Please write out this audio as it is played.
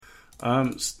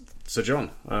So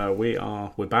John,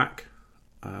 we're back.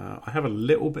 I have a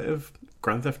little bit of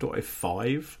Grand Theft Auto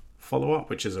 5 follow-up,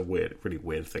 which is a really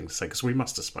weird thing to say, because we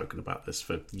must have spoken about this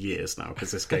for years now, because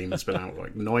this game has been out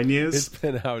like 9 years. It's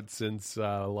been out since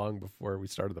long before we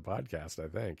started the podcast, I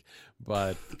think.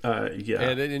 But yeah,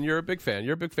 and you're a big fan.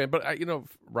 You're a big fan. But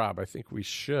Rob, I think we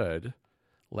should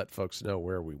let folks know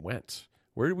where we went.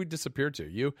 Where did we disappear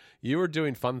to? You were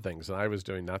doing fun things, and I was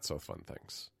doing not so fun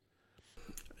things.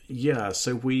 Yeah,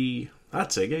 so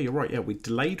that's it. Yeah, you're right. Yeah, we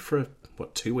delayed for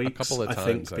 2 weeks. A couple of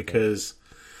times, I think, because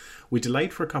we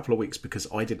delayed for a couple of weeks because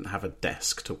I didn't have a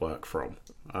desk to work from,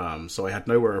 so I had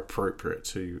nowhere appropriate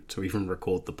to even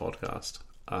record the podcast.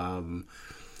 And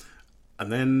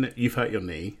then you've hurt your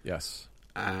knee. Yes,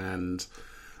 and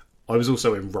I was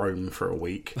also in Rome for a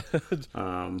week,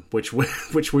 which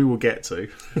we will get to.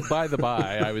 By the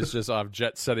by, I was just off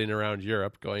jet setting around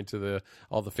Europe, going to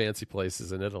all the fancy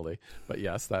places in Italy. But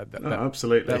yes, that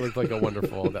absolutely, that looked like a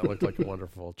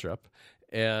wonderful trip.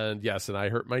 And yes, and I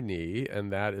hurt my knee,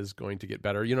 and that is going to get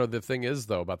better. The thing is,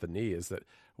 though, about the knee is that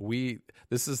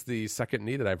this is the second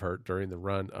knee that I've hurt during the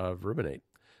run of Ruminate,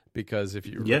 because if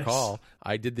you recall,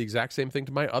 I did the exact same thing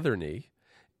to my other knee.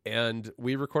 And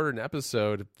we recorded an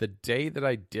episode the day that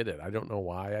I did it. I don't know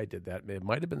why I did that. It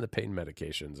might have been the pain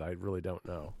medications. I really don't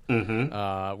know.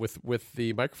 Mm-hmm. With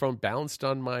the microphone balanced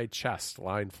on my chest,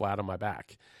 lying flat on my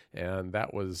back, and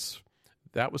that was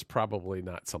probably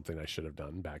not something I should have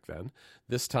done back then.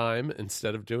 This time,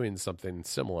 instead of doing something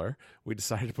similar, we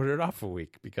decided to put it off a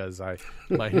week because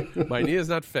my knee is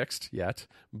not fixed yet,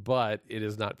 but it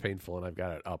is not painful, and I've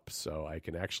got it up, so I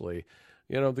can actually.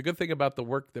 The good thing about the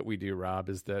work that we do, Rob,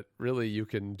 is that really you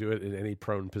can do it in any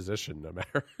prone position, no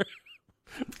matter.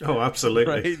 Oh,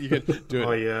 absolutely! Right? You can do it.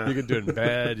 Oh, yeah. You can do it in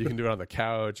bed. You can do it on the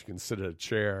couch. You can sit in a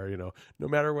chair. No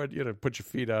matter what. Put your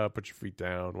feet up, put your feet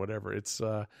down, whatever. It's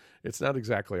not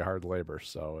exactly hard labor.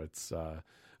 So it's.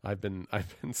 I've been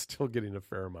still getting a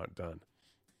fair amount done.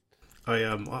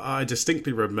 I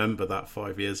distinctly remember that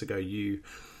 5 years ago. You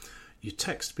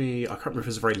text me. I can't remember if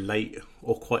it was very late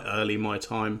or quite early my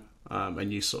time.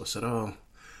 And you sort of said, "Oh,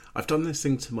 I've done this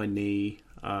thing to my knee.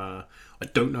 I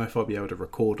don't know if I'll be able to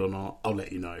record or not. I'll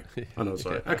let you know." And I was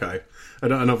like, "Okay."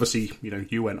 And obviously,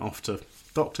 you went off to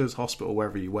doctors, hospital,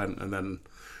 wherever you went, and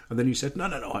then you said, "No,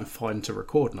 I'm fine to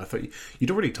record." And I thought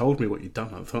you'd already told me what you'd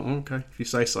done. I thought, "Oh, okay, if you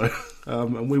say so."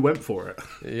 And we went for it.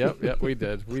 Yep, we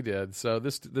did. So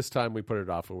this time we put it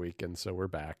off a week, and so we're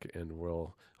back, and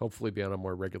we'll hopefully be on a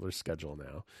more regular schedule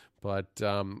now. But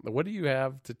what do you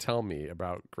have to tell me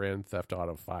about Grand Theft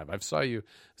Auto 5? I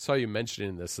saw you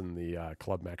mentioning this in the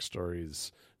Club Mac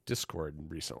Stories Discord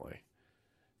recently.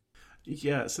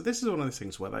 Yeah, so this is one of those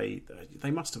things where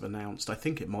they must have announced, I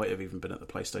think it might have even been at the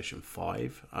PlayStation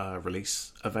 5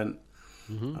 release event.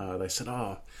 Mm-hmm. They said,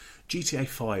 GTA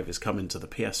 5 is coming to the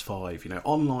PS5,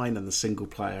 online and the single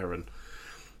player, and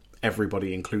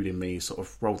everybody, including me, sort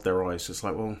of rolled their eyes. It's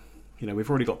like, well,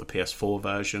 we've already got the PS4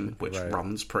 version, which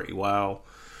runs pretty well.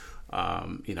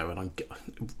 And I'm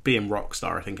being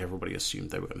Rockstar, I think everybody assumed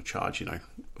they were going to charge,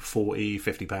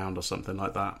 £40-50 or something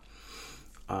like that.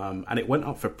 And it went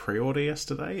up for pre-order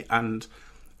yesterday, and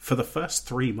for the first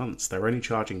 3 months, they're only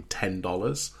charging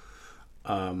 $10.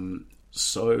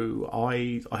 So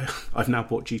I've now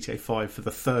bought GTA 5 for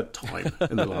the third time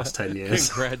in the last 10 years.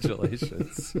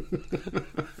 Congratulations!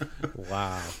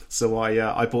 Wow. So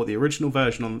I bought the original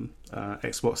version on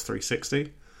Xbox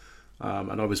 360,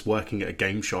 and I was working at a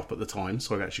game shop at the time,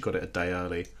 so I actually got it a day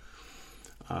early.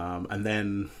 And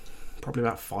then probably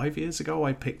about 5 years ago,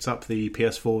 I picked up the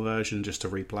PS4 version just to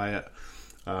replay it,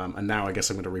 and now I guess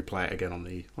I'm going to replay it again on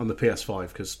the PS5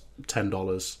 because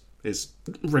 $10 is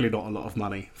really not a lot of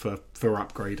money for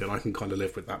upgrade, and I can kind of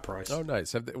live with that price. Oh,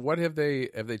 nice. Have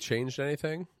they changed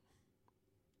anything?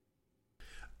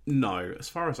 No, as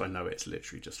far as I know, it's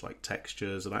literally just like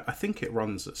textures, and I think it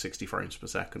runs at 60 frames per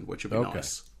second, which would be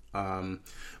nice.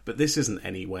 But this isn't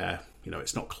anywhere,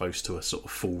 it's not close to a sort of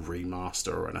full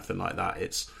remaster or anything like that.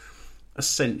 It's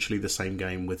essentially the same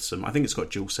game with some, I think it's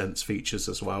got DualSense features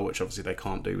as well, which obviously they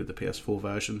can't do with the PS4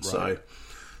 version. Right. So,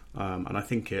 and I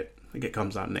think it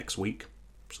comes out next week.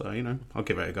 So, I'll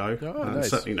give it a go. Oh, nice.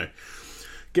 So,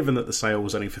 given that the sale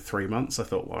was only for 3 months, I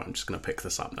thought, well, I'm just going to pick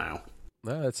this up now.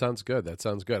 No, that sounds good.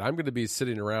 I'm going to be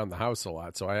sitting around the house a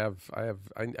lot, so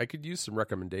I could use some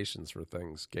recommendations for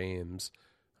things, games,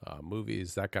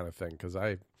 movies, that kind of thing, because I'm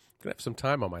going to have some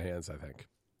time on my hands, I think.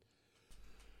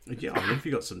 Yeah, if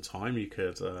you got some time, you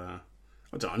could.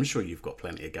 I'm sure you've got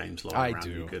plenty of games lying around.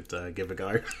 You could give a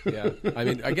go. Yeah,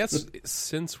 I guess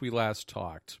since we last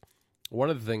talked, one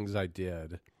of the things I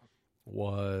did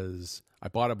was I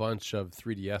bought a bunch of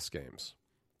 3DS games.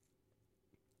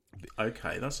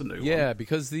 Okay, that's a new one. Yeah,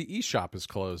 because the eShop is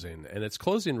closing, and it's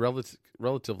closing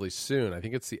relatively soon. I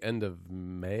think it's the end of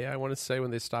May, I want to say,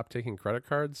 when they stop taking credit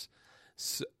cards.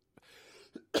 So,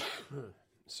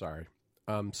 sorry.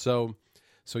 So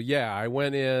yeah, I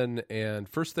went in, and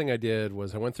first thing I did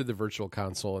was I went through the Virtual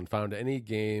Console and found any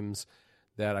games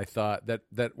that I thought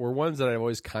that were ones that I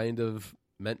always kind of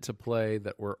meant to play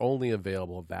that were only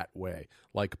available that way,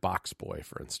 like Box Boy,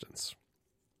 for instance.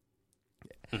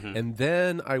 Mm-hmm. And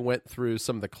then I went through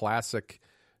some of the classic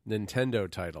Nintendo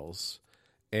titles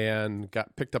and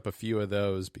picked up a few of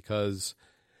those because,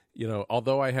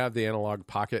 although I have the Analog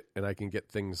Pocket and I can get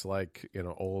things like,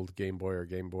 old Game Boy or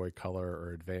Game Boy Color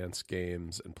or Advance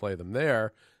games and play them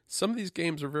there, some of these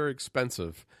games are very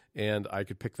expensive, and I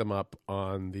could pick them up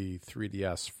on the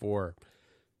 3DS for,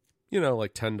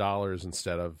 like $10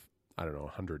 instead of, I don't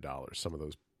know, $100. Some of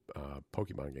those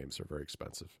Pokemon games are very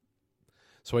expensive.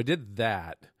 So I did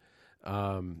that,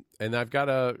 and I've got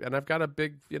a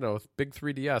big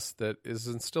 3DS that is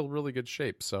in still really good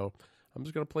shape. So I'm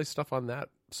just going to play stuff on that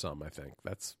some. I think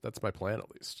that's my plan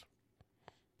at least.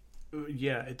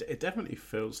 Yeah, it definitely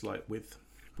feels like with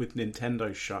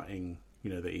Nintendo shutting, the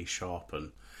eShop,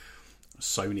 and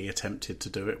Sony attempted to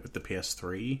do it with the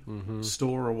PS3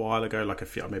 store a while ago,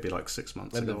 maybe 6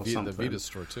 months ago or something. The Vita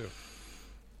store too.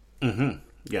 Mm-hmm.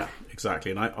 Yeah,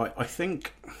 exactly. And I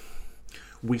think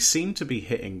we seem to be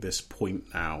hitting this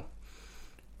point now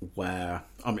where,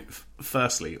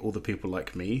 firstly, all the people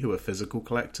like me who are physical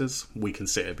collectors, we can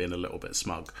sit here being a little bit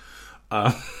smug.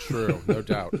 True, no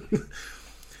doubt.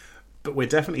 But we're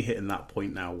definitely hitting that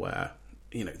point now where,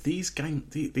 these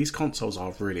consoles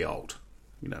are really old.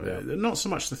 Not so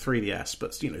much the 3DS,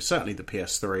 but, certainly the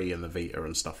PS3 and the Vita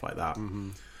and stuff like that. Mm-hmm.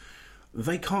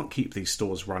 They can't keep these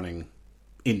stores running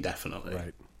indefinitely.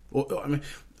 Right.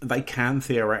 They can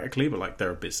theoretically, but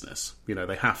they're a business.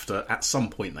 They have to, at some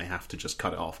point, they have to just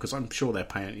cut it off, because I'm sure they're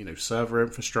paying, server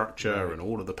infrastructure and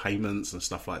all of the payments and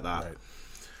stuff like that.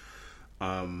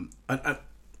 Right.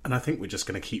 And I think we're just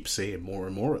going to keep seeing more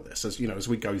and more of this as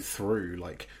we go through.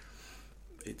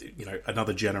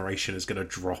 Another generation is going to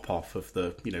drop off of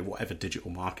the whatever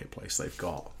digital marketplace they've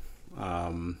got.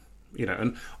 And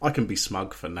I can be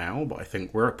smug for now, but I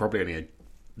think we're probably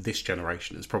this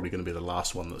generation is probably going to be the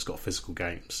last one that's got physical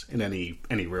games in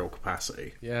any real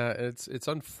capacity. Yeah, it's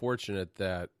unfortunate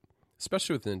that,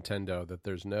 especially with Nintendo, that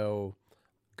there's no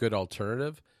good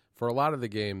alternative. For a lot of the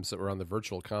games that were on the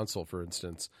Virtual Console, for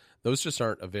instance, those just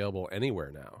aren't available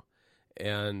anywhere now.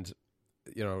 And,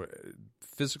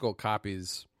 physical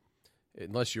copies,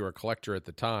 unless you were a collector at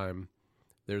the time,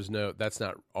 that's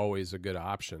not always a good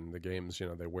option. The games,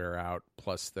 they wear out,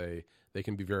 plus they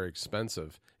can be very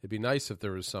expensive. It'd be nice if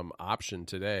there was some option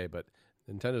today, but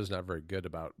Nintendo's not very good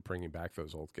about bringing back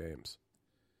those old games.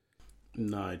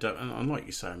 No, don't. And like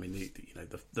you say,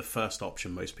 the first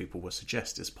option most people would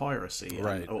suggest is piracy,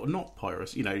 right? Or not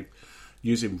piracy,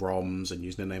 using ROMs and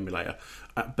using an emulator.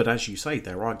 But as you say,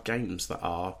 there are games that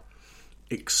are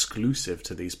exclusive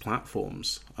to these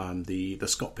platforms. The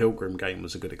Scott Pilgrim game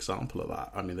was a good example of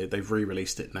that. They've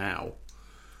re-released it now.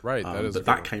 Right,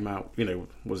 that came out,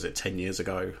 was it 10 years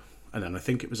ago? And then I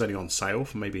think it was only on sale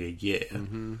for maybe a year.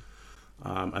 Mm-hmm.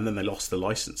 And then they lost the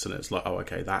license, and it's like, oh,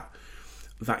 okay,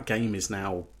 that game is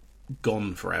now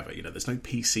gone forever. There's no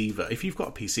PC version. If you've got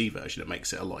a PC version, it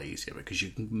makes it a lot easier because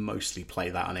you can mostly play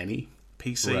that on any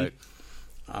PC.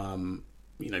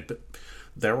 Right. But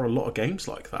there are a lot of games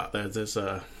like that. There's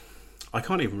I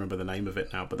can't even remember the name of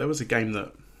it now, but there was a game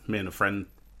that me and a friend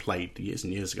played years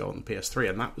and years ago on the PS3,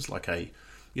 and that was like a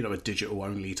digital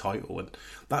only title, and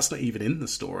that's not even in the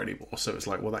store anymore. So it's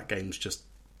like, well, that game's just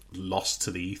lost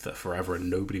to the ether forever, and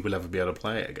nobody will ever be able to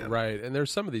play it again. Right, and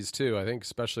there's some of these too. I think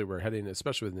especially with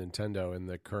Nintendo and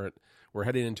we're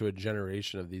heading into a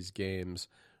generation of these games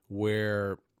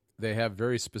where they have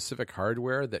very specific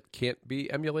hardware that can't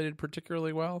be emulated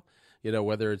particularly well.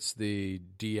 Whether it's the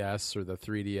DS or the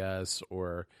 3DS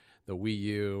or the Wii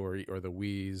U or the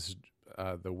Wii's,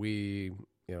 the Wii,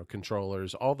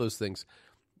 controllers, all those things.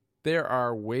 There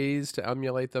are ways to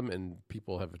emulate them, and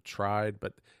people have tried,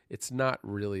 but it's not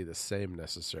really the same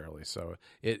necessarily. So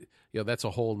that's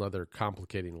a whole nother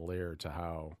complicating layer to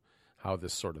how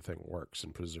this sort of thing works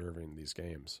in preserving these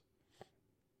games.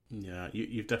 Yeah,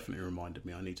 you've definitely reminded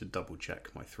me. I need to double check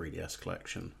my 3DS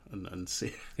collection and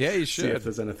see. Yeah, you should. See if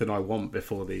there's anything I want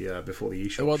before the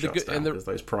eShop shuts down, because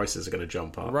those prices are going to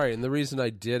jump up. Right, and the reason I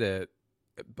did it.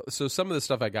 So some of the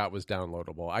stuff I got was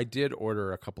downloadable. I did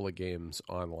order a couple of games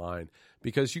online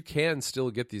because you can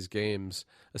still get these games,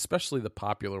 especially the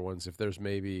popular ones, if there's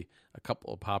maybe a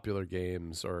couple of popular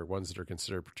games or ones that are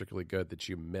considered particularly good that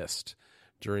you missed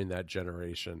during that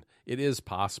generation, it is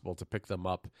possible to pick them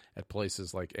up at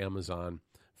places like Amazon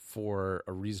for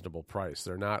a reasonable price.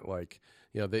 They're not like,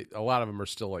 a lot of them are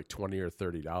still like $20 or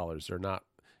 $30. They're not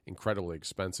incredibly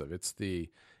expensive. It's the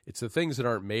things that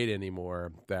aren't made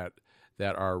anymore that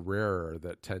are rarer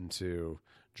that tend to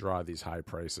draw these high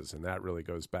prices, and that really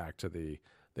goes back to the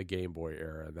Game Boy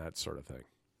era and that sort of thing.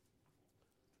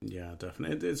 Yeah,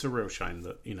 definitely. It's a real shame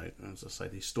that, as I say,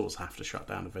 these stores have to shut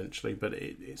down eventually, but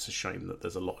it's a shame that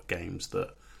there's a lot of games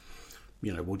that,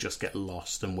 will just get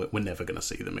lost and we're never going to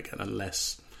see them again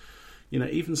unless,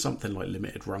 even something like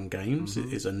limited run games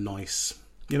is a nice,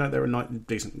 they're a nice,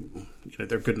 decent,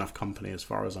 they're a good enough company as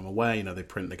far as I'm aware, they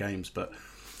print the games, but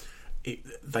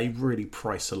they really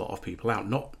price a lot of people out,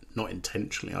 not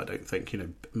intentionally. I don't think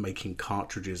making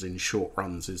cartridges in short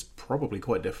runs is probably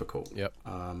quite difficult. Yep.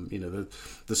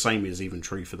 The same is even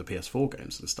true for the PS4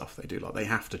 games and stuff they do. Like, they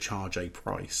have to charge a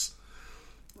price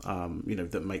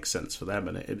that makes sense for them,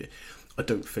 and I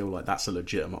don't feel like that's a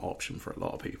legitimate option for a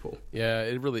lot of people. Yeah,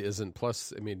 it really isn't.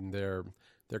 Plus, I mean,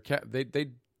 they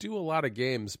do a lot of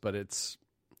games, but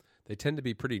they tend to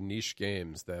be pretty niche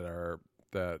games that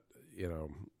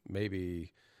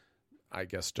maybe, I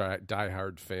guess,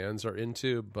 diehard fans are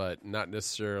into, but not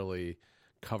necessarily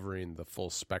covering the full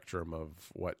spectrum of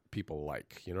what people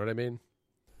like. You know what I mean?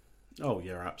 Oh,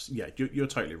 yeah, absolutely. Yeah, you're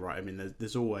totally right. I mean,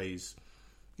 there's always,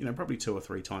 probably 2 or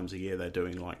 3 times a year they're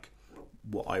doing like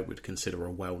what I would consider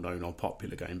a well-known or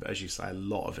popular game. But as you say, a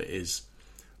lot of it is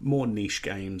more niche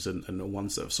games and the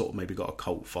ones that have sort of maybe got a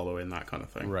cult following, that kind of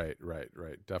thing. Right.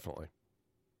 Definitely.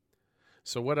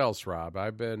 So what else, Rob?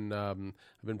 I've been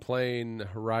playing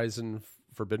Horizon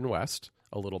Forbidden West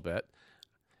a little bit.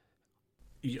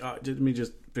 Let me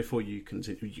just, before you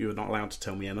continue, you're not allowed to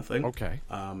tell me anything. Okay.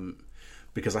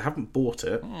 Because I haven't bought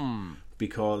it,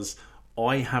 because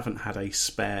I haven't had a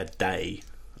spare day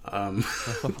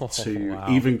to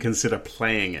even consider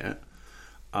playing it.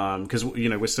 Because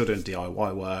we're still doing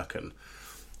DIY work, and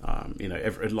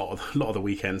a lot of the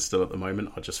weekends still at the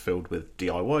moment are just filled with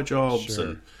DIY jobs.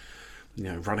 Sure.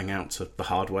 And running out to the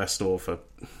hardware store for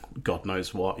God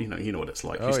knows what. You know what it's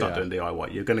like. You start doing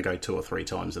DIY, you're going to go 2 or 3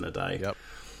 times in a day. Yep.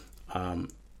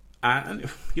 And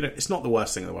it's not the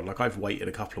worst thing in the world. Like, I've waited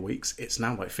a couple of weeks. It's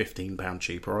now like £15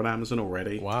 cheaper on Amazon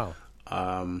already. Wow.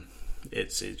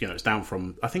 It's down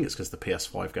from, I think it's because the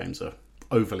PS5 games are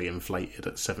overly inflated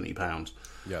at £70.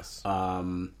 Yes.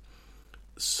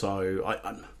 So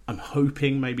I'm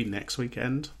hoping maybe next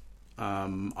weekend.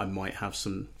 I might have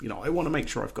some, I want to make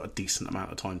sure I've got a decent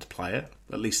amount of time to play it,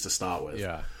 at least to start with.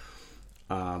 Yeah.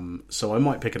 So I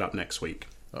might pick it up next week.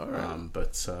 All right.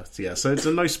 So it's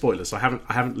no spoilers. I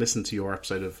haven't listened to your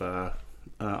episode of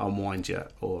Unwind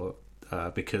yet, or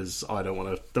because I don't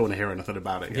want to hear anything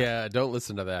about it yet. Yeah, don't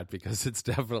listen to that because it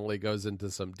definitely goes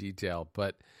into some detail.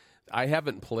 But I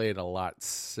haven't played a lot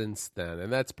since then,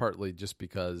 and that's partly just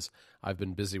because I've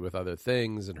been busy with other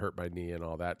things and hurt my knee and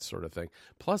all that sort of thing.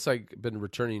 Plus, I've been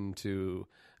returning to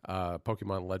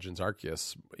Pokemon Legends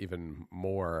Arceus even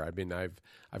more. I mean, I've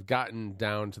gotten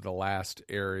down to the last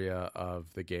area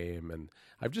of the game, and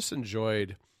I've just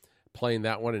enjoyed playing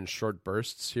that one in short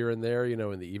bursts here and there,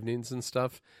 in the evenings and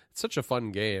stuff. It's such a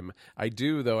fun game. I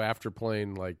do, though, after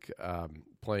playing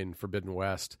playing Forbidden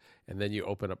West, and then you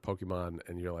open up Pokemon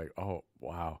and you're like, oh,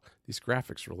 wow, these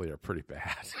graphics really are pretty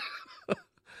bad.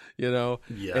 Yeah.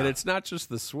 And it's not just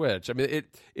the Switch. I mean,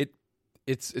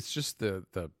 it's just the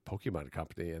Pokemon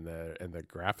company and the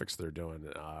graphics they're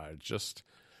doing just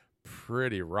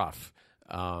pretty rough.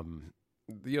 Some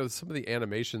of the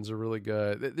animations are really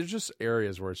good. There's just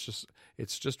areas where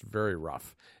it's just very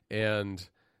rough, and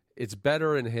it's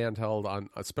better in handheld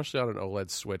especially on an OLED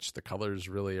Switch. The colors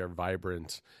really are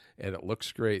vibrant, and it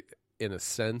looks great in a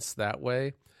sense that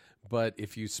way. But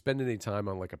if you spend any time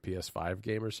on like a PS5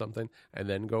 game or something and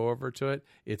then go over to it,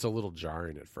 it's a little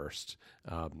jarring at first.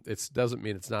 It doesn't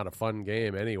mean it's not a fun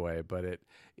game anyway, but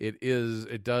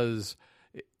it does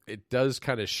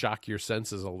kind of shock your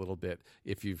senses a little bit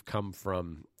if you've come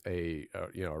from a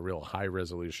real high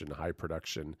resolution, high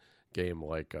production game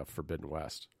like Forbidden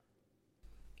West.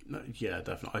 No, yeah,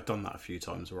 definitely. I've done that a few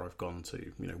times where I've gone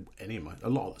to a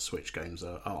lot of the Switch games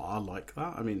are like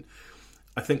that. I mean,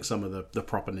 I think some of the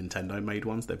proper Nintendo made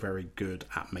ones, they're very good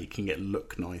at making it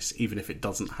look nice, even if it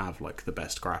doesn't have like the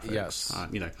best graphics. Yes.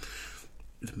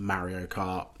 Mario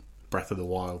Kart, Breath of the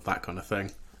Wild, that kind of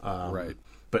thing. Right.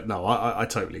 But no, I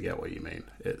totally get what you mean.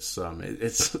 It's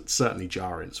certainly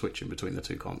jarring switching between the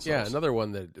two consoles. Yeah, another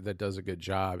one that does a good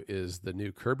job is the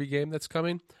new Kirby game that's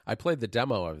coming. I played the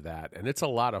demo of that, and it's a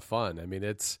lot of fun. I mean,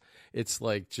 it's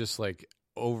like just like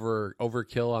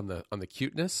overkill on the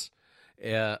cuteness,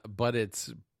 but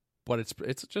it's but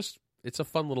it's a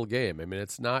fun little game. I mean,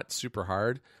 it's not super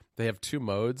hard. They have 2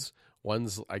 modes.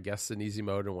 One's, I guess, an easy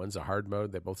mode, and one's a hard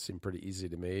mode. They both seem pretty easy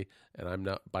to me, and I'm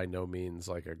not by no means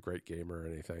like a great gamer or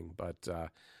anything, but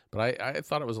I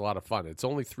thought it was a lot of fun. It's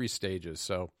only 3 stages,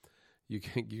 so you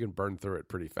can burn through it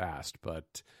pretty fast.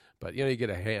 But you get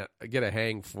a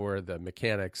hang for the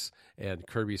mechanics, and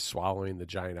Kirby swallowing the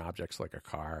giant objects like a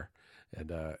car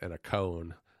and a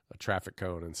cone, a traffic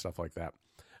cone, and stuff like that.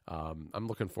 I'm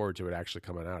looking forward to it actually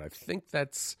coming out. I think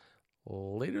that's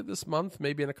later this month,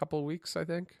 maybe in a couple of weeks. I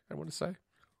want to say.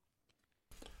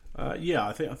 Yeah,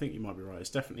 I think you might be right. It's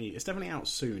definitely out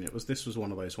soon. This was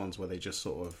one of those ones where they just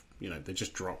sort of, they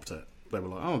just dropped it. They were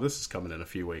like, oh, this is coming in a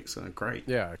few weeks. Great.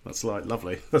 Yeah, that's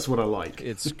lovely. That's what I like.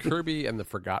 It's Kirby and the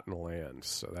Forgotten Land.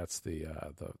 So that's the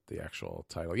actual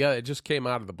title. Yeah, it just came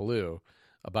out of the blue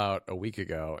about a week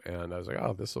ago, and I was like,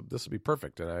 oh, this will be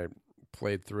perfect. And I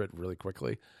played through it really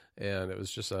quickly, and it was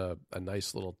just a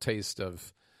nice little taste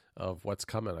of what's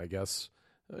coming, I guess.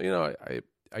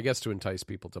 I guess to entice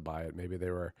people to buy it.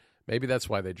 Maybe that's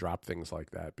why they dropped things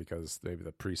like that, because maybe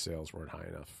the pre-sales weren't high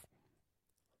enough.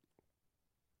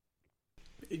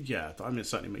 Yeah, I mean,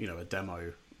 certainly, a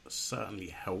demo certainly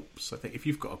helps. I think if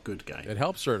you've got a good game, it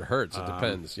helps or it hurts. It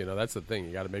depends. That's the thing.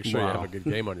 You got to make sure you have a good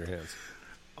game on your hands.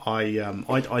 I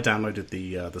downloaded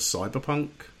the Cyberpunk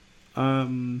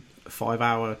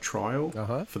 5-hour trial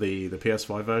for the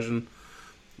PS5 version.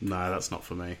 No, that's not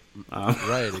for me.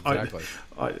 Right, exactly.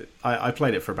 I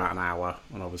played it for about an hour,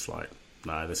 and I was like,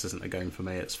 no, this isn't a game for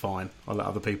me. It's fine. I'll let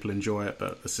other people enjoy it,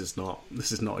 but this is not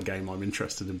a game I'm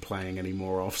interested in playing any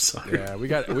more of. So yeah, we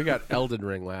got Elden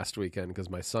Ring last weekend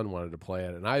because my son wanted to play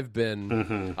it, and I've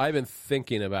been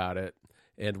thinking about it,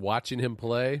 and watching him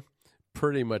play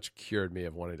pretty much cured me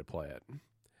of wanting to play it.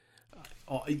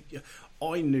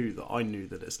 I knew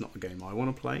that it's not a game I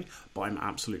want to play, but I'm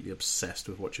absolutely obsessed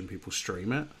with watching people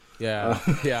stream it. Yeah,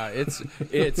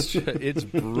 it's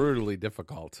brutally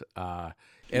difficult, and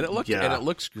it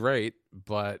looks great,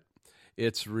 but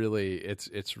it's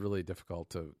really difficult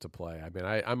to play. I mean,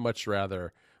 I much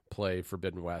rather play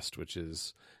Forbidden West, which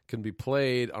can be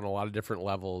played on a lot of different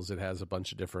levels. It has a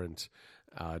bunch of different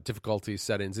difficulty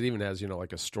settings. It even has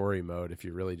like a story mode if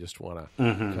you really just want to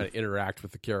kind of interact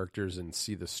with the characters and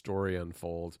see the story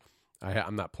unfold.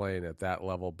 I'm not playing at that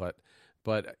level, but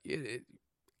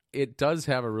it does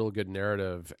have a real good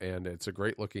narrative, and it's a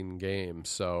great looking game.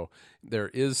 So there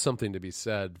is something to be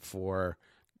said for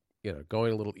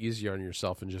going a little easier on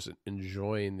yourself and just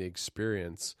enjoying the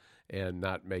experience and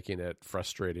not making it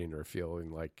frustrating or feeling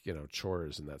like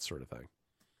chores and that sort of thing.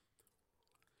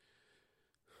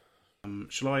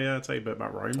 Shall I tell you a bit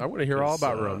about Rome? I want to hear all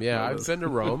about Rome. Yeah, I've been to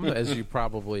Rome, as you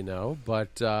probably know,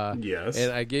 but yes,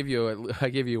 and I gave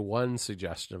you one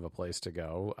suggestion of a place to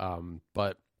go,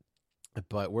 but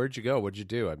where'd you go? What'd you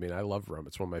do? I mean, I love Rome.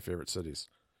 It's one of my favorite cities.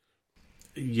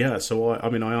 Yeah, so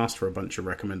I asked for a bunch of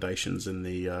recommendations in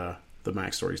the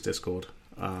Mac Stories Discord,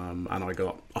 and I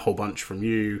got a whole bunch from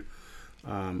you,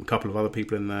 a couple of other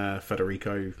people in there.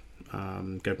 Federico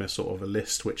gave me a sort of a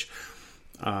list, which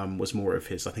was more of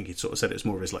his. I think he sort of said it's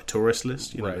more of his like tourist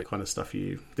list, right. The kind of stuff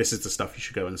this is the stuff you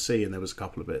should go and see. And there was a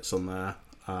couple of bits on there.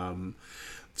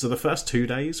 So the first 2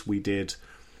 days we did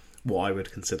what I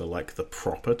would consider like the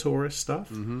proper tourist stuff.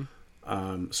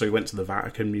 Mm-hmm. So we went to the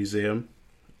Vatican Museum,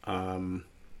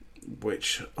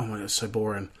 which oh my god, it's so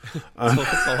boring.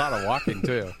 It's a lot of walking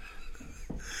too.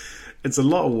 It's a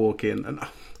lot of walking, and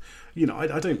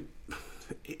I don't.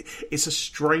 It's a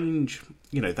strange,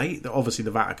 they obviously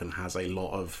the Vatican has a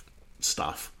lot of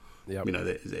stuff. Yep.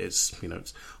 It's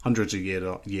hundreds of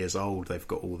years old. They've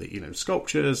got all the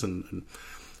sculptures and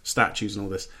statues and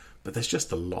all this, but there's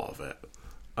just a lot of it.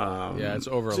 It's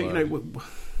overload.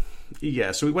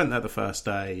 So, so we went there the first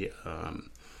day.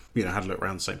 Had a look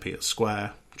around St. Peter's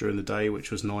Square during the day,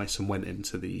 which was nice, and went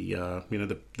into the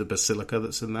the basilica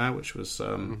that's in there, which was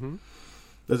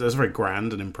it was very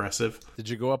grand and impressive. Did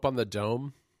you go up on the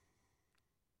dome?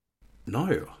 No,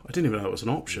 I didn't even know that was an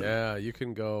option. Yeah, you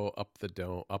can go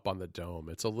up on the dome.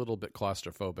 It's a little bit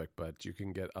claustrophobic, but you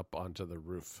can get up onto the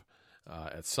roof.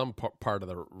 At some part of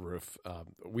the roof,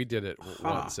 we did it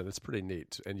once, and it's pretty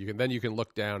neat. And you can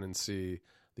look down and see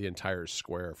the entire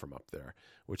square from up there,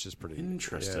 which is pretty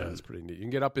interesting. Yeah, it's pretty neat. You can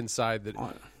get up inside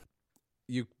the.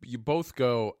 You both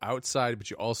go outside, but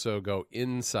you also go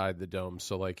inside the dome.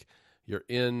 So like you're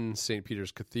in St.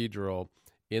 Peter's Cathedral,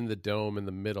 in the dome in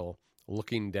the middle,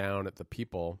 looking down at the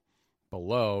people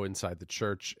below inside the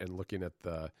church, and looking at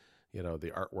the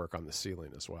the artwork on the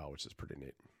ceiling as well, which is pretty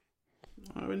neat.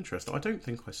 Oh, interesting. I don't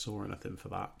think I saw anything for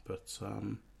that, but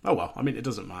oh well. I mean, it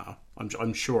doesn't matter.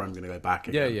 I'm sure I'm going to go back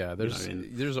again. Yeah.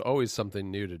 There's always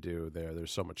something new to do there.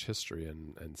 There's so much history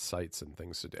and sites and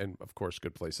things, and of course,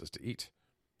 good places to eat.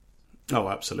 Oh,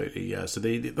 absolutely, yeah. So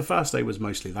the first day was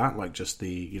mostly that, like just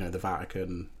the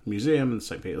Vatican Museum and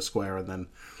St. Peter's Square, and then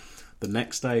the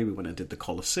next day we went and did the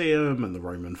Colosseum and the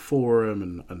Roman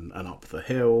Forum and up the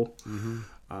hill.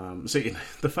 Mm-hmm. So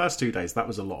the first 2 days, that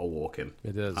was a lot of walking.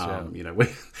 It is, yeah.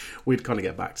 We'd kind of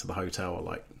get back to the hotel at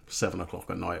like 7 o'clock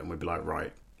at night, and we'd be like,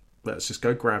 right, let's just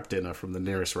go grab dinner from the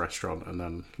nearest restaurant, and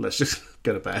then let's just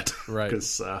go to bed, right?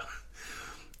 Because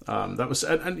that was,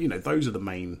 and those are the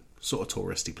main sort of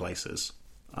touristy places.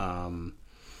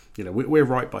 We're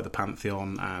right by the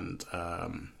Pantheon and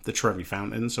the Trevi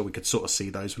Fountain, so we could sort of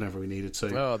see those whenever we needed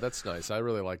to. Oh, that's nice. I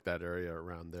really like that area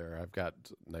around there. I've got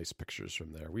nice pictures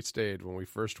from there. When we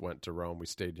first went to Rome, we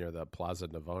stayed near the Plaza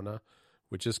Navona,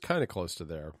 which is kind of close to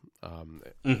there,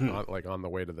 like on the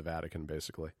way to the Vatican,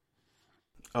 basically.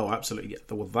 Oh, absolutely.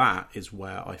 Yeah. Well, that is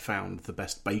where I found the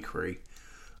best bakery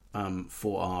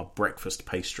for our breakfast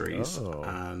pastries. Oh.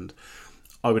 And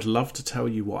I would love to tell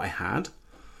you what I had,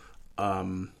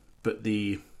 but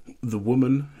the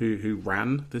woman who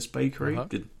ran this bakery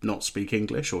did not speak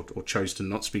English, or chose to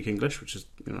not speak English, which is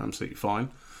absolutely fine.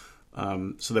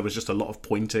 So there was just a lot of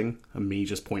pointing and me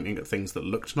just pointing at things that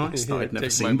looked nice that I'd never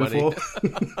seen before.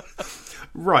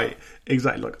 Right,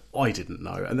 exactly. Like, I didn't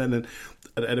know. And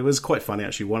it was quite funny,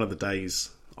 actually. One of the days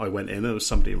I went in, there was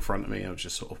somebody in front of me. I was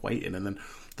just sort of waiting, and then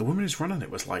the woman who's running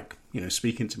it was like,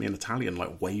 speaking to me in Italian,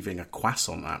 like waving a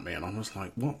croissant at me, and I was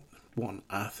like, what on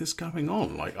earth is going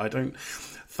on? Like, I don't...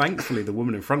 Thankfully, the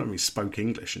woman in front of me spoke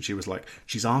English, and she was like,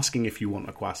 she's asking if you want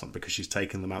a croissant because she's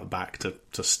taking them out the back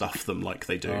to stuff them like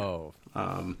they do. Oh.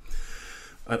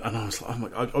 And I was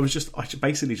like, I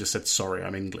basically just said, sorry,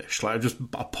 I'm English. Like, I'm just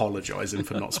apologising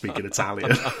for not speaking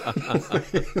Italian. Oh,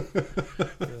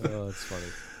 that's funny.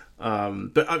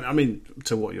 But I mean,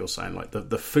 to what you're saying, like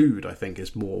the food, I think,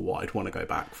 is more what I'd want to go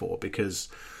back for, because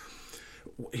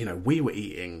we were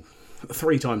eating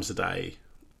 3 times a day,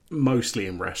 mostly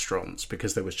in restaurants,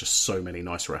 because there was just so many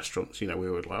nice restaurants. We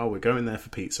were like, we're going there for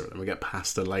pizza, and then we get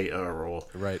pasta later, or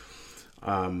right.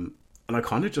 And I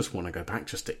kind of just want to go back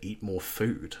just to eat more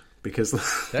food, because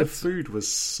the food was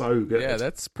so good. Yeah,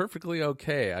 that's perfectly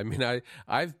okay. I mean,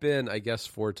 I've been, I guess,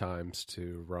 4 times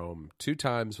to Rome, 2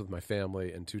 times with my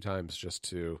family and 2 times just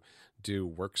to do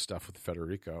work stuff with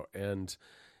Federico. And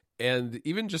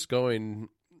even just going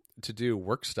to do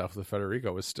work stuff with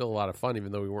Federico was still a lot of fun,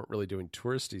 even though we weren't really doing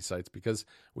touristy sites, because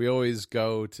we always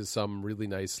go to some really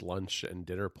nice lunch and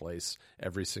dinner place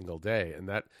every single day. And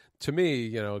that, to me,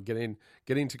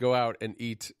 getting to go out and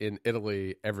eat in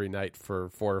Italy every night for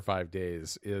 4 or 5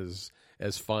 days is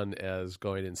as fun as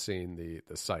going and seeing the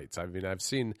sites. I mean, I've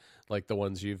seen like the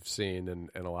ones you've seen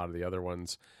and a lot of the other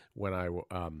ones when I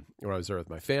was there with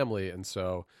my family. And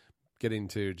so getting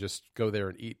to just go there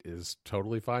and eat is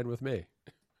totally fine with me.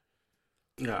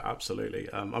 Yeah, absolutely.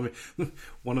 I mean,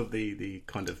 one of the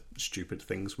kind of stupid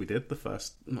things we did,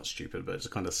 not stupid, but it's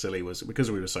kind of silly, was because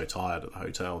we were so tired at the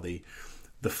hotel, the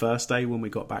first day when we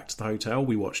got back to the hotel,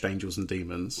 we watched Angels and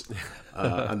Demons.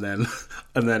 and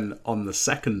then on the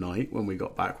second night when we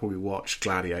got back, we watched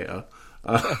Gladiator.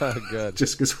 Good.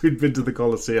 Just because we'd been to the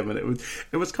Colosseum, and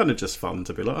it was kind of just fun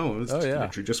to be like,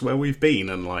 literally just where we've been,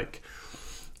 and like...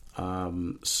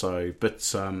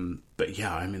 But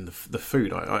yeah, I mean, the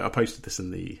food, I posted this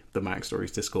in the Mac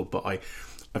Stories Discord, but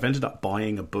I've ended up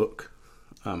buying a book,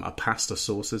 a pasta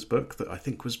sauces book that I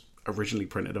think was originally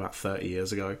printed about 30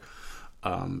 years ago,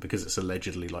 because it's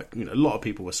allegedly like, a lot of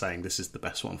people were saying this is the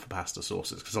best one for pasta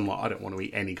sauces, because I'm like, I don't want to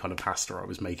eat any kind of pasta I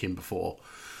was making before.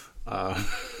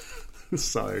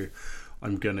 So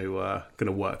I'm gonna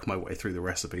work my way through the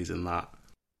recipes in that.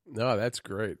 No, that's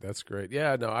great.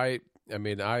 Yeah, no, I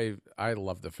mean, I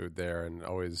love the food there, and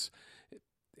always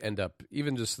end up,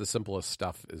 even just the simplest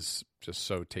stuff is just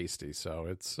so tasty. So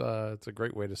it's a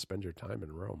great way to spend your time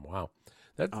in Rome. Wow.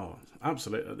 Oh,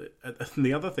 absolutely. And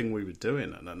the other thing we were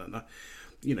doing, and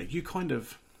you kind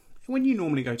of, when you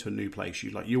normally go to a new place,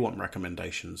 you want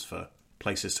recommendations for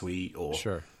places to eat, or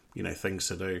sure, things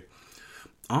to do.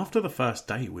 After the first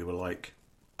day, we were like,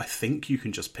 I think you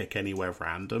can just pick anywhere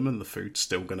random, and the food's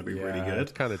still going to be really good.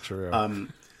 It's kind of true.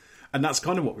 And that's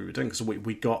kind of what we were doing, because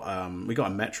we got a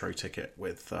metro ticket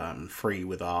with free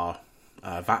with our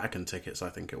Vatican tickets, I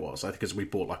think it was. I think because we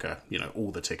bought like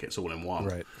all the tickets all in one.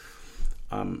 Right.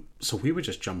 So we were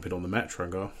just jumping on the metro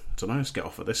and go, I don't know, let's get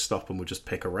off at this stop, and we'll just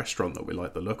pick a restaurant that we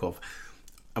like the look of.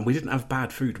 and we didn't have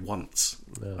bad food once.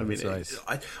 No, I mean, nice.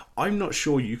 I'm not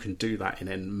sure you can do that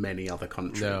in many other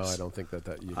countries. No, I don't think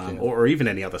that you can. Or even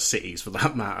any other cities for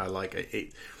that matter.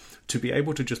 Like to be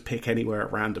able to just pick anywhere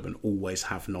at random and always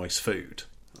have nice food,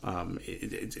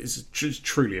 it's just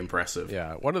truly impressive.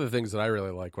 Yeah, one of the things that I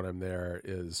really like when I'm there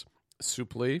is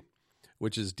soupli,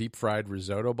 which is deep fried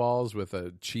risotto balls with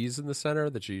a cheese in the center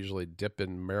that you usually dip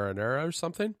in marinara or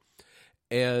something.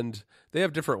 And they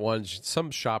have different ones.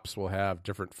 Some shops will have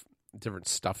different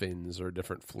stuffings or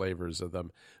different flavors of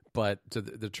them, but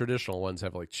the traditional ones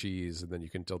have like cheese, and then you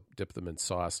can dip them in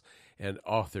sauce. And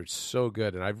they're so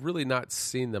good. And I've really not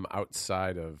seen them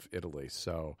outside of Italy.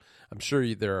 So I'm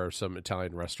sure there are some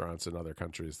Italian restaurants in other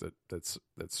countries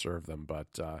that serve them, but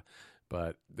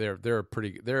they're a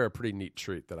pretty neat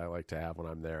treat that I like to have when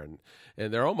I'm there.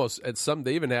 And they're almost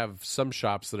they even have some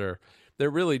shops that they're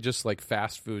really just like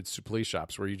fast food soupli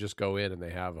shops where you just go in and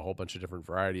they have a whole bunch of different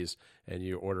varieties, and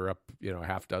you order up, a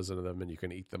half dozen of them, and you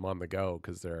can eat them on the go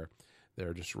because they're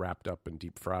just wrapped up and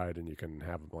deep fried, and you can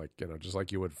have them like, just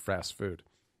like you would fast food.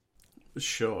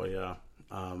 Sure, yeah.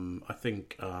 I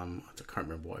think I can't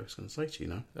remember what I was going to say to you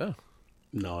now. Oh.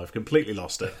 No, I've completely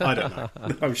lost it. I don't know.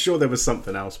 I'm sure there was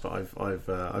something else, but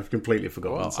I've completely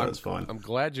forgotten. Well, so it's fine. I'm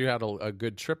glad you had a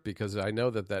good trip, because I know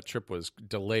that trip was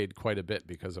delayed quite a bit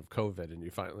because of COVID, and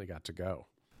you finally got to go.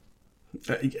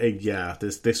 Yeah,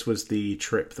 this was the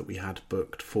trip that we had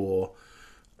booked for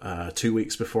 2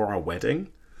 weeks before our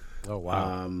wedding. Oh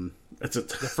wow!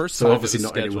 The first time obviously not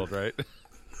scheduled, right?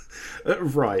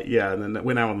 Right, yeah, and then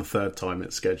we're now on the third time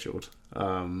it's scheduled.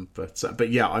 But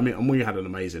yeah, I mean, and we had an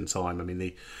amazing time. I mean,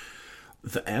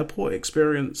 the airport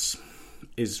experience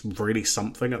is really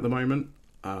something at the moment.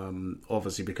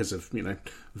 Obviously because of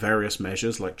various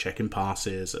measures like checking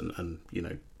passes and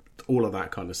all of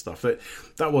that kind of stuff.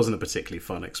 That wasn't a particularly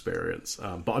fun experience.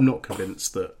 But I'm not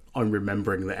convinced that I'm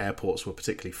remembering that airports were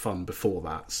particularly fun before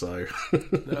that. So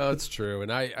no, it's true.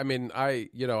 And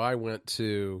I went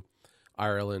to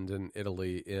Ireland and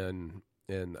Italy in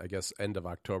I guess end of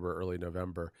October, early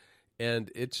November, and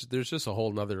there's just a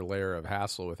whole nother layer of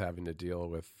hassle with having to deal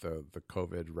with the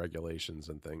COVID regulations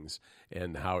and things,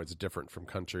 and how it's different from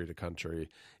country to country.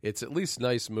 It's at least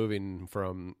nice moving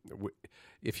from,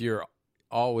 if you're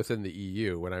all within the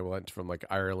EU. When I went from like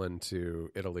Ireland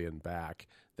to Italy and back,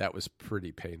 that was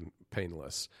pretty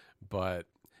painless, but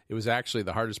it was actually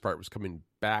the hardest part was coming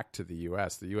back to the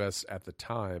US. The US at the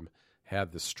time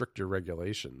had the stricter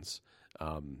regulations.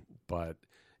 But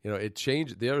it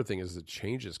changed. The other thing is it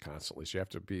changes constantly. So you have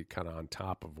to be kind of on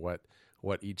top of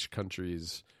what each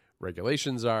country's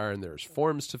regulations are, and there's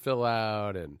forms to fill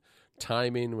out and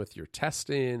timing with your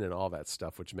testing and all that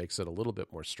stuff, which makes it a little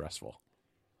bit more stressful.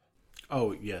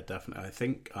 Oh yeah, definitely. I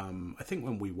think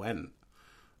when we went,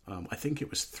 I think it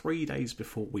was 3 days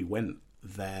before we went,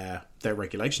 their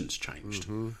regulations changed.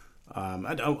 Mm-hmm.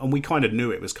 And we kind of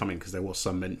knew it was coming because there was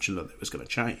some mention that it was going to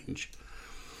change.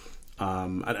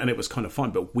 And it was kind of fine,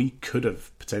 but we could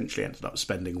have potentially ended up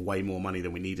spending way more money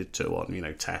than we needed to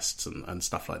on, tests and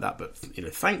stuff like that. But,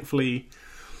 thankfully,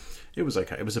 it was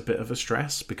okay. It was a bit of a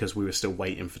stress because we were still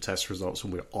waiting for test results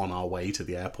when we were on our way to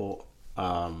the airport.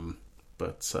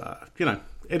 But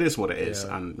it is what it is.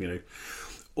 Yeah. And,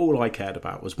 all I cared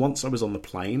about was once I was on the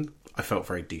plane, I felt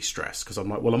very de-stressed because I'm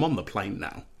like, well, I'm on the plane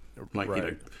now. Like,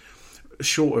 right.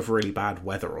 Short of really bad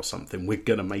weather or something, we're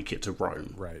going to make it to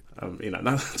Rome. Right.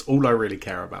 That's all I really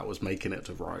care about was making it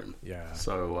to Rome. Yeah.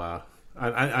 So,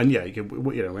 and yeah,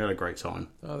 we had a great time.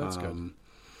 Oh, that's good.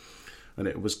 And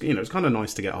it was, it's kind of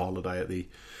nice to get a holiday at the,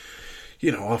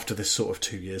 after this sort of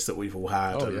 2 years that we've all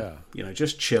had. Oh, and, yeah.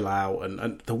 Just chill out.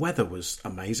 And the weather was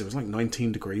amazing. It was like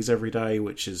 19 degrees every day,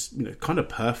 which is, kind of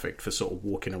perfect for sort of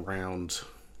walking around.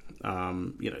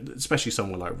 Especially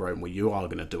somewhere like Rome where you are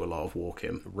going to do a lot of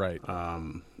walking. Right.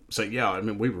 So, yeah, I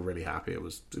mean, we were really happy. It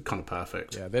was kind of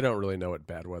perfect. Yeah, they don't really know what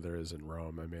bad weather is in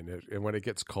Rome. I mean, and when it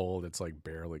gets cold, it's like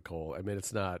barely cold. I mean,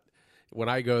 it's not... When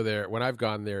I go there, when I've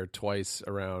gone there twice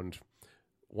around,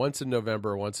 once in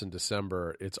November, once in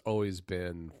December, it's always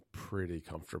been pretty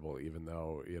comfortable, even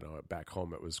though, back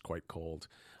home it was quite cold.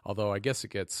 Although I guess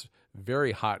it gets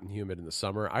very hot and humid in the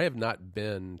summer. I have not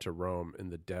been to Rome in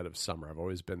the dead of summer. I've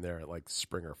always been there at like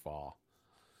spring or fall.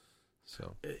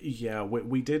 So yeah,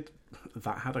 we did.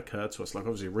 That had occurred to us. Like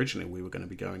obviously, originally we were going to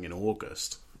be going in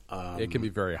August. It can be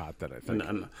very hot then, I think.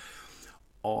 And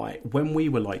when we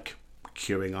were like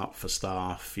queuing up for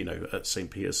stuff, at St.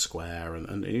 Peter's Square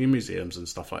and in museums and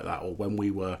stuff like that, or when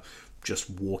we were just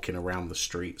walking around the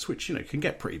streets, which can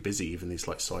get pretty busy, even these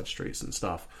like side streets and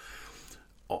stuff.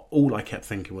 All I kept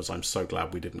thinking was, I'm so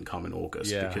glad we didn't come in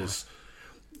August because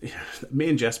me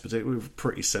and Jess particularly were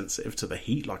pretty sensitive to the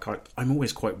heat. Like I'm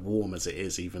always quite warm as it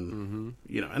is, even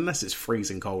unless it's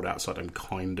freezing cold outside.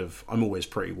 I'm always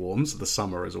pretty warm. So the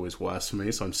summer is always worse for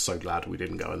me. So I'm so glad we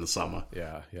didn't go in the summer.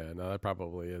 Yeah, no, that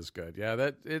probably is good. Yeah,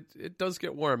 that it does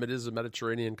get warm. It is a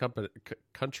Mediterranean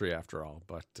country after all,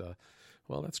 but.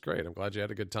 Well, that's great. I'm glad you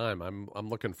had a good time. I'm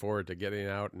looking forward to getting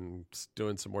out and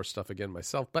doing some more stuff again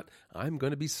myself. But I'm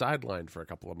going to be sidelined for a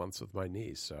couple of months with my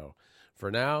knee. So for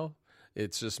now,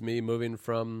 it's just me moving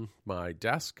from my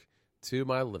desk to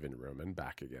my living room and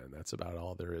back again. That's about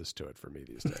all there is to it for me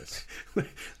these days.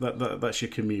 That's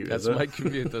your commute. That's my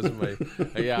commute.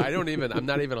 I'm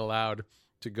not even allowed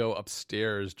to go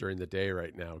upstairs during the day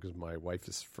right now because my wife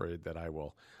is afraid that I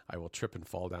will trip and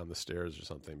fall down the stairs or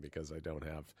something because I don't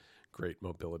have great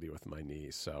mobility with my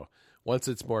knees. So once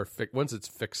it's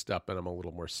fixed up and I'm a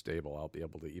little more stable, I'll be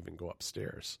able to even go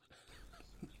upstairs.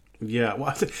 Yeah,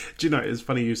 well, do you know, it's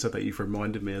funny you said that. You've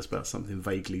reminded me about something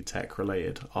vaguely tech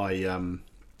related. I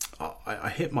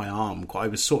hit my arm. I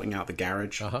was sorting out the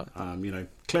garage,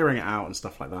 clearing it out and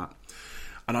stuff like that.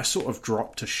 And I sort of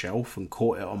dropped a shelf and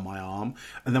caught it on my arm.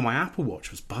 And then my Apple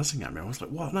Watch was buzzing at me. I was like,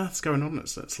 what on earth's going on?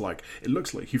 It's like, it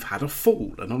looks like you've had a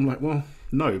fall. And I'm like, well,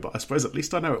 no, but I suppose at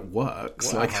least I know it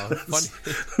works. Well,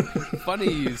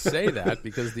 funny you say that,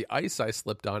 because the ice I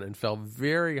slipped on and fell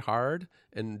very hard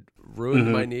and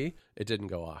ruined my knee. It didn't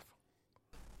go off.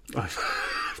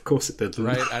 Of course it didn't.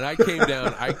 Right, and I came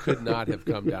down. I could not have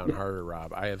come down harder,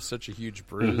 Rob. I have such a huge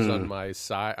bruise on my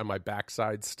side, on my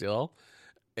backside still.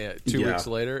 2 weeks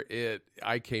later,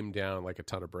 I came down like a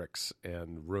ton of bricks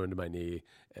and ruined my knee,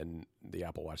 and the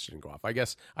Apple Watch didn't go off. I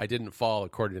guess I didn't fall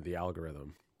according to the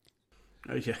algorithm.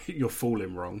 Yeah, you're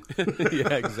falling wrong.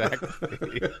 Yeah,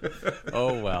 exactly.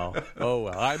 Oh well.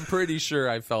 I'm pretty sure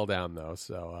I fell down though.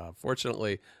 So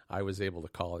fortunately, I was able to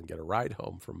call and get a ride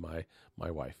home from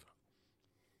my wife.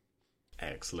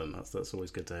 Excellent. That's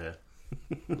always good to hear.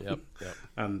 Yep.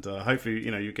 And hopefully,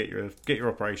 you get your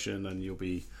operation and you'll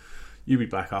be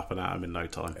back up and at 'em in no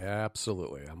time.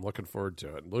 Absolutely. I'm looking forward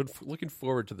to it. Looking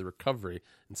forward to the recovery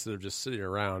instead of just sitting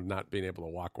around not being able to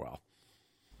walk well.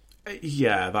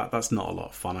 Yeah, that's not a lot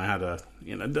of fun. I had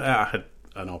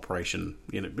an operation,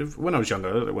 when I was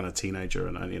younger, when I was a teenager,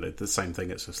 and the same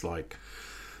thing. It's just like,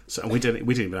 so we didn't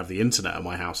even have the internet at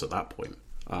my house at that point.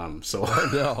 So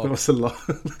there was a lot.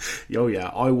 Oh yeah,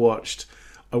 I watched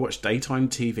daytime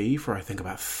TV for I think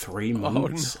about 3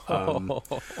 months. Oh, no.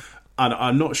 And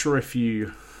I'm not sure if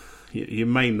you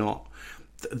may not.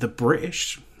 The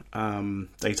British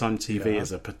daytime TV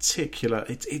is a particular.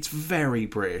 It's very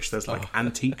British. There's like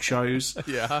antique shows.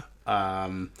 Yeah.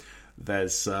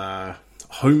 There's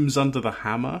Homes Under the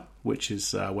Hammer, which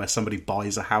is where somebody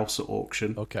buys a house at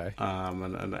auction. Okay.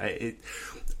 And a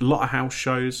lot of house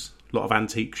shows, a lot of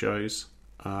antique shows,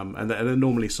 and they're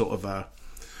normally sort of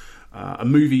a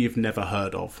movie you've never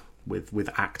heard of. With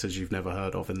actors you've never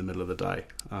heard of in the middle of the day.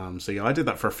 So yeah, I did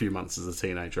that for a few months as a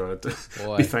teenager. I'd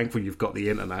be thankful you've got the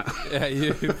internet.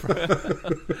 Yeah,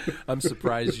 I'm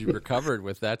surprised you recovered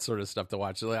with that sort of stuff to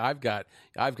watch. I've got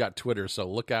Twitter, so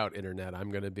look out, internet.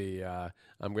 I'm gonna be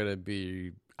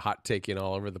hot taking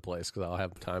all over the place because I'll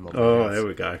have time on my hands. There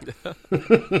we go.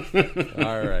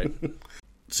 All right.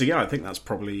 So yeah, I think that's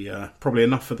probably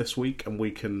enough for this week, and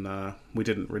we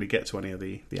didn't really get to any of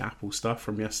the Apple stuff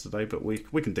from yesterday, but we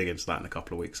can dig into that in a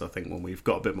couple of weeks. I think when we've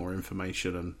got a bit more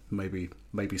information, and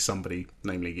maybe somebody,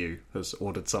 namely you, has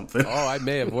ordered something. Oh, I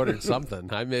may have ordered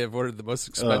something. I may have ordered the most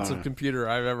expensive computer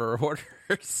I've ever ordered.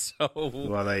 So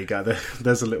well, there you go.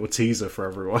 There's a little teaser for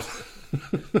everyone.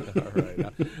 All right,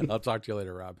 I'll talk to you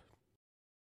later, Rob.